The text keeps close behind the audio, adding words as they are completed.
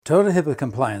Total HIPAA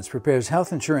Compliance prepares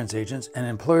health insurance agents and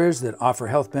employers that offer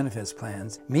health benefits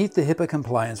plans meet the HIPAA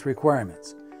compliance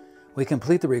requirements. We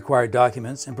complete the required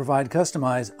documents and provide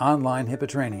customized online HIPAA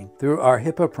training through our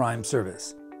HIPAA Prime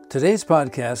service. Today's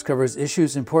podcast covers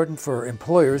issues important for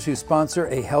employers who sponsor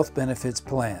a health benefits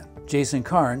plan. Jason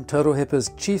Karn, Total HIPAA's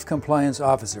Chief Compliance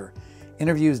Officer,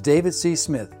 interviews David C.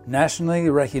 Smith, nationally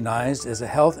recognized as a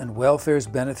health and welfare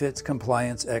benefits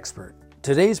compliance expert.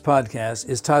 Today's podcast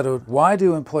is titled, Why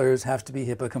Do Employers Have to be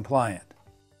HIPAA Compliant?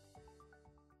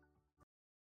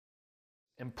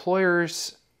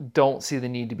 Employers don't see the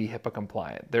need to be HIPAA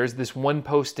compliant. There's this one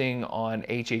posting on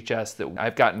HHS that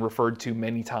I've gotten referred to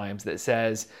many times that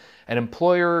says an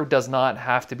employer does not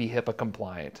have to be HIPAA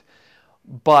compliant.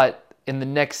 But in the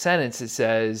next sentence it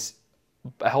says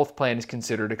a health plan is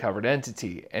considered a covered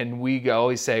entity. And we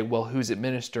always say, well, who's the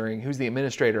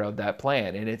administrator of that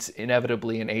plan? And it's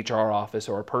inevitably an HR office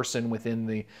or a person within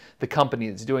the company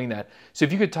that's doing that. So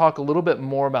if you could talk a little bit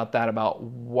more about that, about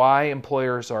why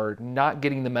employers are not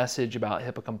getting the message about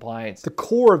HIPAA compliance. The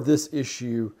core of this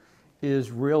issue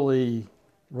is really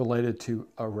related to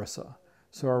ERISA.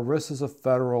 So ERISA is a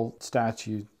federal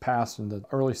statute passed in the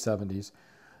early 70s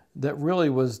that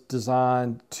really was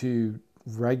designed to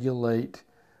regulate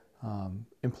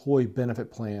employee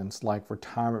benefit plans like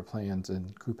retirement plans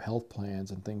and group health plans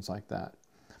and things like that.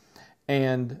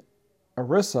 And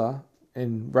ERISA,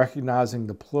 in recognizing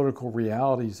the political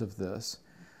realities of this,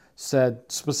 said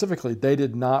specifically they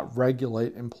did not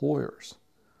regulate employers,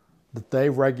 that they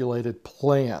regulated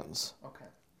plans. Okay.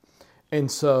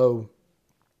 And so,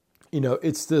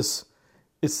 it's this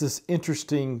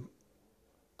interesting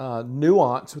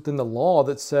nuance within the law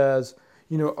that says,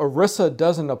 ERISA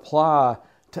doesn't apply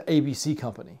to ABC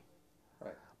Company,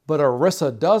 right, but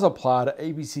ERISA does apply to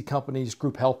ABC Company's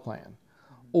group health plan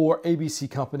or ABC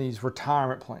Company's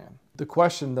retirement plan. The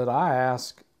question that I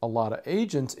ask a lot of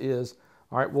agents is,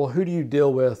 all right, well, who do you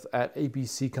deal with at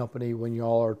ABC Company when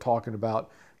y'all are talking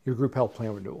about your group health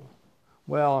plan renewal?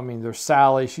 Well, there's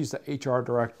Sally, she's the HR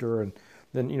director, and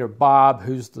then, Bob,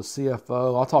 who's the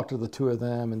CFO. I'll talk to the two of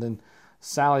them, and then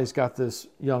Sally's got this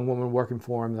young woman working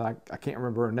for him that I can't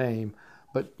remember her name,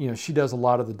 but she does a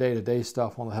lot of the day-to-day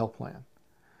stuff on the health plan.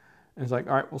 And it's like,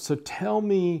 all right, well, so tell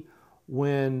me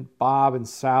when Bob and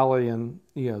Sally and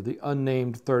the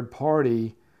unnamed third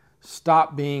party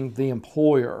stop being the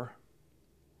employer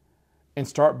and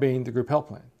start being the group health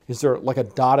plan. Is there like a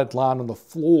dotted line on the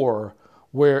floor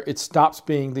where it stops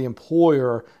being the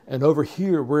employer and over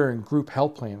here we're in group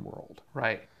health plan world?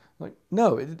 Right. Like,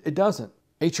 no, it doesn't.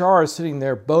 HR is sitting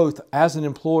there both as an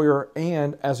employer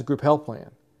and as a group health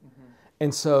plan. Mm-hmm.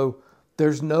 And so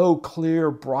there's no clear,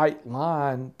 bright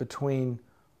line between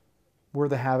where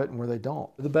they have it and where they don't.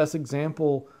 The best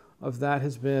example of that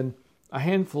has been a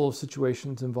handful of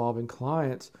situations involving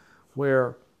clients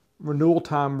where renewal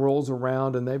time rolls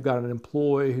around and they've got an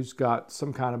employee who's got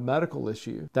some kind of medical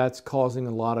issue that's causing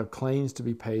a lot of claims to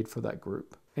be paid for that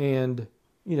group. And,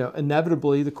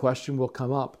 inevitably the question will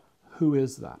come up, who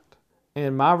is that?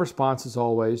 And my response is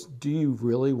always, do you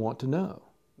really want to know?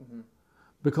 Mm-hmm.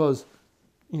 Because,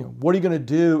 what are you going to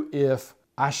do if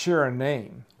I share a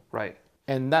name? Right.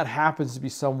 And that happens to be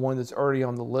someone that's already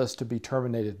on the list to be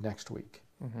terminated next week?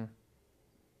 Mm-hmm.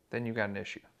 Then you've got an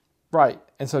issue. Right.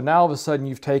 And so now all of a sudden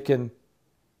you've taken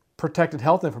protected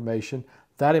health information,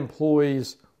 that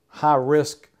employee's high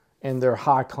risk and their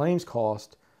high claims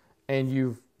cost, and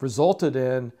you've resulted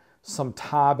in some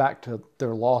tie back to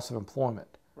their loss of employment.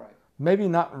 Maybe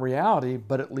not in reality,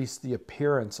 but at least the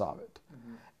appearance of it.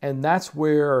 Mm-hmm. And that's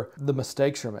where the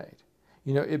mistakes are made.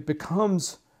 It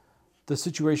becomes the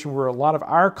situation where a lot of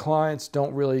our clients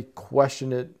don't really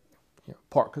question it,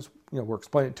 part because, we're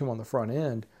explaining it to them on the front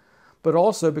end, but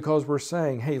also because we're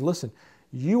saying, hey, listen,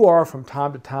 you are from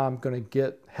time to time going to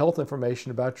get health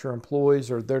information about your employees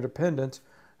or their dependents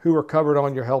who are covered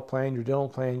on your health plan, your dental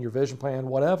plan, your vision plan,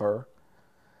 whatever.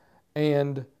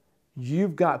 And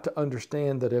you've got to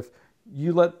understand that if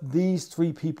you let these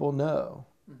three people know,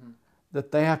 mm-hmm,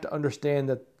 that they have to understand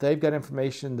that they've got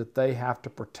information that they have to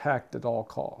protect at all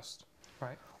costs.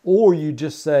 Right. Or you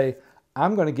just say,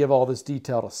 I'm going to give all this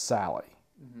detail to Sally,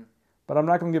 mm-hmm, but I'm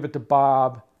not going to give it to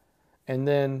Bob. And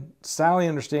then Sally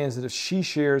understands that if she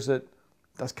shares it,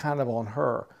 that's kind of on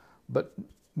her. But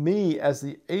me as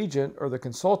the agent or the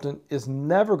consultant is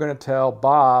never going to tell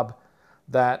Bob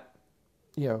that,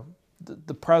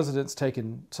 the president's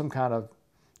taken some kind of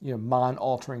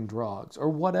mind-altering drugs or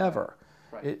whatever.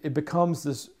 Right. It becomes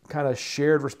this kind of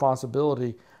shared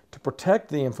responsibility to protect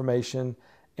the information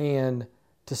and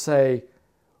to say,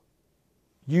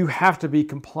 you have to be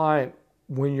compliant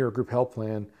when you're a group health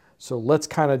plan So let's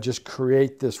kind of just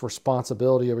create this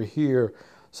responsibility over here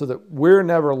so that we're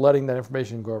never letting that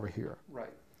information go over here. Right.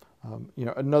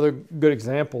 Another good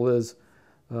example is,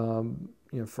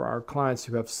 for our clients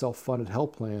who have self-funded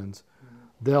health plans,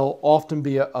 there'll often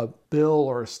be a bill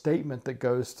or a statement that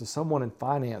goes to someone in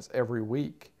finance every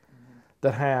week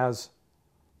that has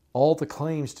all the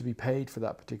claims to be paid for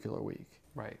that particular week.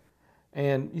 Right.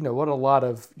 And what a lot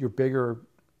of your bigger,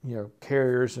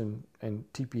 carriers and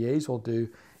TPAs will do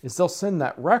is they'll send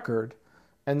that record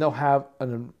and they'll have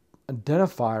an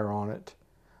identifier on it,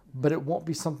 but it won't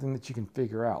be something that you can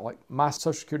figure out. Like my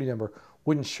Social Security number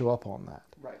wouldn't show up on that.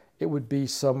 Right. It would be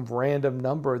some random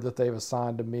number that they've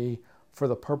assigned to me for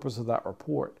the purpose of that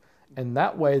report. And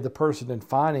that way the person in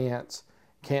finance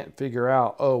can't figure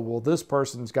out, oh, well, this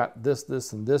person's got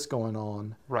this, and this going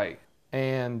on. Right.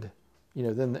 And,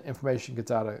 then the information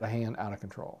gets out of hand, out of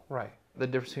control. Right. The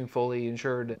difference between fully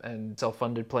insured and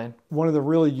self-funded plan? One of the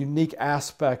really unique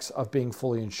aspects of being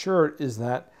fully insured is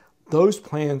that those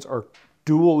plans are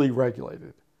dually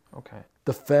regulated. Okay.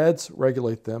 The feds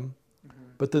regulate them,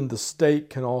 but then the state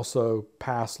can also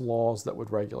pass laws that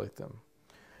would regulate them.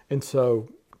 And so,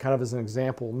 kind of as an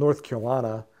example, North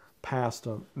Carolina passed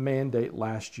a mandate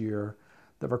last year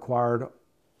that required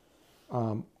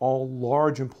all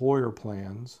large employer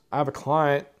plans. I have a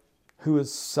client who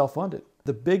is self-funded.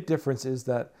 The big difference is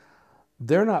that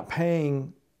they're not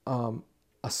paying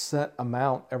a set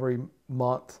amount every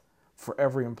month for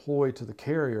every employee to the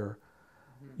carrier.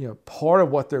 Part of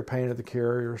what they're paying to the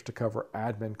carrier is to cover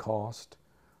admin cost,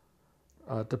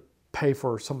 to pay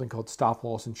for something called stop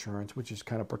loss insurance, which is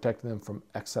kind of protecting them from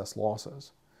excess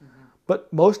losses.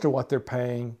 But most of what they're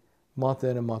paying month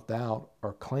in and month out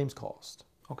are claims costs.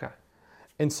 Okay.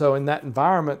 And so in that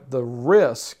environment, the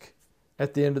risk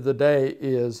at the end of the day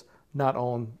is not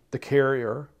on the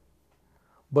carrier,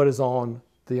 but is on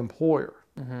the employer.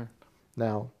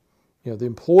 Now, the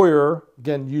employer,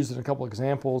 again, used in a couple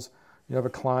examples, you have a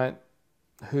client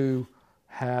who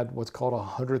had what's called a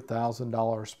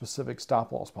 $100,000 specific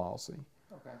stop loss policy.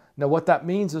 Okay. Now, what that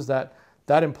means is that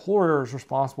employer is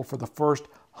responsible for the first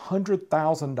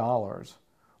 $100,000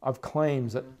 of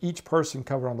claims that each person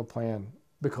covered on the plan,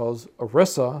 because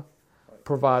ERISA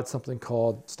provides something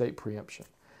called state preemption.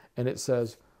 And it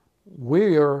says,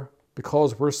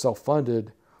 because we're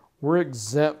self-funded, we're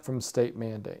exempt from state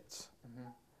mandates.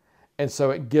 And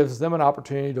so it gives them an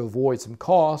opportunity to avoid some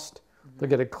cost. They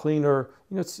get a cleaner,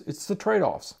 it's the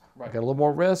trade-offs. Right. I get a little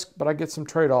more risk, but I get some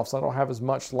trade-offs. I don't have as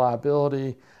much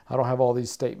liability. I don't have all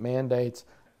these state mandates.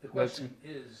 The question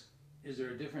is there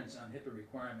a difference on HIPAA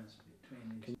requirements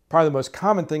between these? Probably the most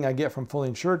common thing I get from fully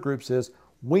insured groups is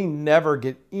we never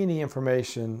get any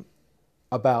information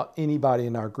about anybody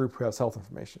in our group who has health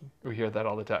information. We hear that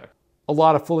all the time. A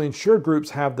lot of fully insured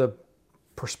groups have the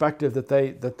perspective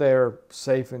that they're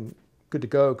safe and good to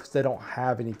go because they don't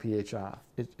have any PHI.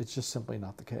 It's just simply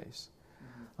not the case.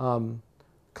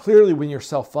 Clearly, when you're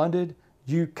self-funded,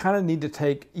 you kind of need to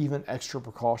take even extra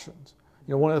precautions.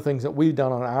 One of the things that we've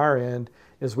done on our end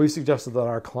is we've suggested that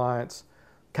our clients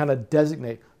kind of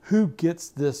designate who gets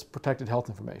this protected health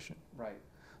information. Right.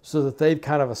 So that they've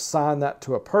kind of assigned that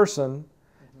to a person,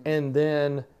 and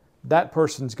then that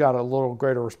person's got a little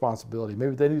greater responsibility.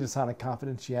 Maybe they need to sign a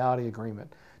confidentiality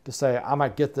agreement to say, I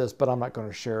might get this, but I'm not going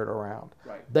to share it around.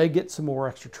 Right. They get some more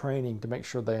extra training to make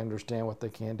sure they understand what they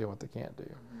can do and what they can't do.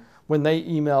 When they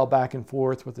email back and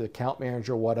forth with the account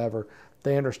manager or whatever,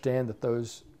 they understand that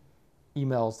those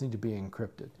emails need to be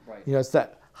encrypted. Right. It's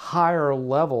that higher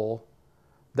level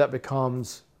that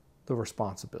becomes the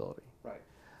responsibility. Right.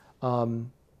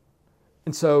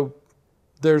 And so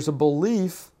there's a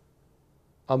belief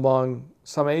among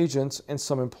some agents and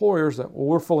some employers that, well,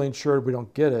 we're fully insured, we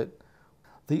don't get it.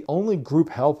 The only group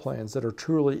health plans that are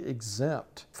truly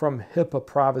exempt from HIPAA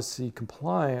privacy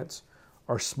compliance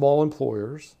are small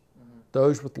employers,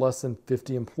 those with less than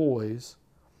 50 employees,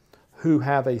 who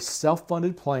have a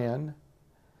self-funded plan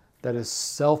that is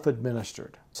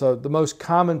self-administered. So the most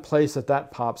common place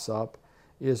that pops up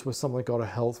is with something called a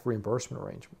health reimbursement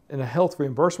arrangement. In a health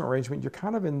reimbursement arrangement, you're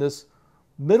kind of in this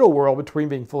middle world between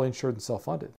being fully insured and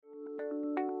self-funded.